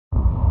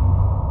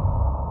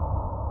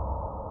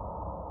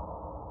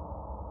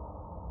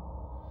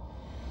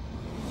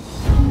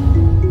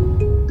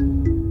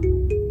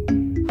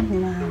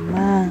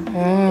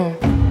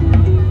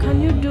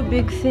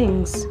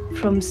things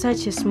from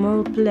such a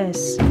small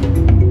place.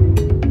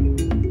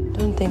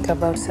 Don't think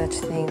about such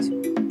things.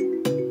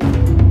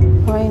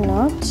 Why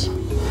not?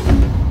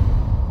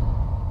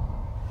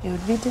 You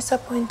would be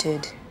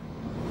disappointed.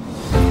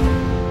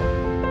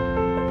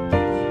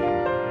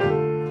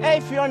 Hey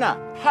Fiona,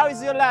 how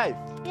is your life?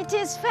 It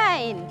is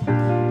fine.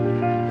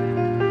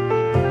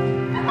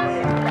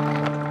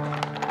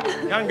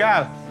 Young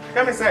girl,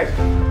 come inside.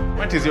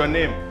 What is your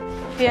name?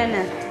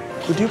 Fiona.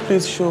 Could you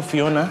please show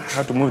Fiona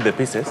how to move the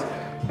pieces?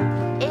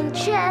 In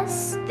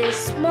chess, the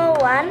small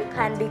one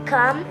can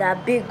become the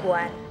big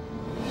one.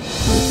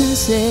 You can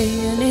say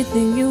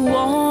anything you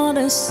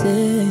wanna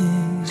say.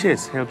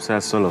 Chess helps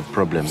us solve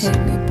problems. Hate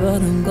me,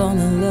 but I'm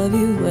gonna love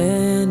you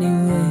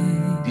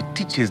anyway. It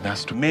teaches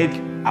us to make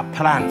a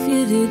plan. If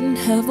you didn't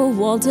have a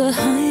wall to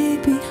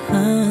hide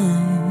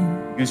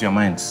behind, Use your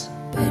minds,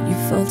 but you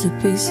fall to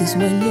pieces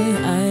when your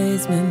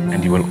eyes met mine.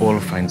 and you will all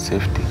find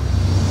safety.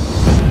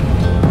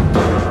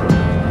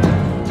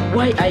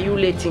 Why are you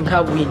letting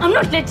her win? I'm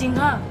not letting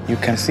her. You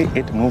can see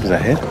 8 moves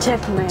ahead.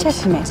 Checkmate.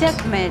 Checkmate.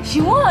 Checkmate.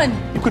 She won.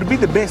 You could be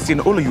the best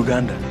in all of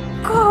Uganda.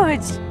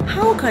 Coach,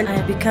 how can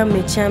I become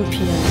a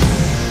champion?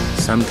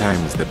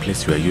 Sometimes the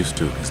place you are used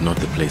to is not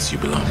the place you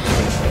belong.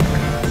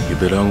 You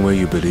belong where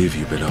you believe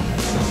you belong.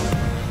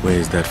 Where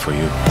is that for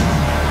you?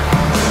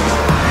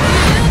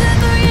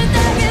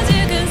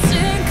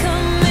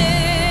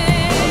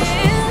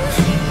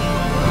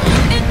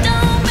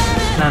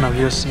 None of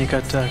your sneak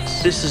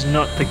attacks. This is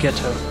not the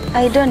ghetto.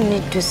 I don't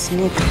need to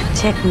sneak.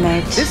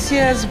 Checkmate. This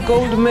year's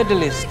gold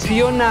medalist,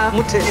 Fiona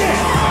Mute.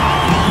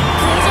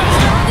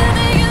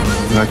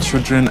 Your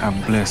children are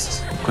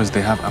blessed because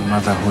they have a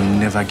mother who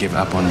never gave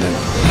up on them.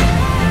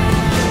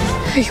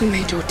 Are you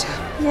my daughter?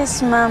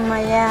 Yes, Mama,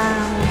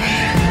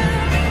 yeah.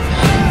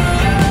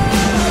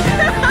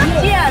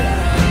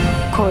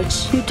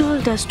 Coach, you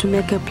told us to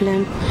make a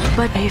plan,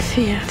 but I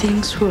fear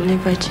things will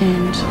never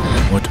change.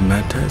 What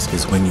matters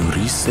is when you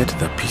reset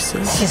the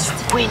pieces. She's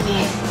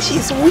winning.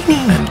 She's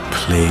winning. And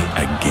play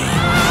again.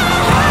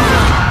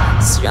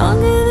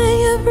 Stronger than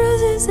your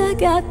bruises, I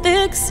got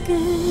thick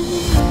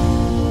skin.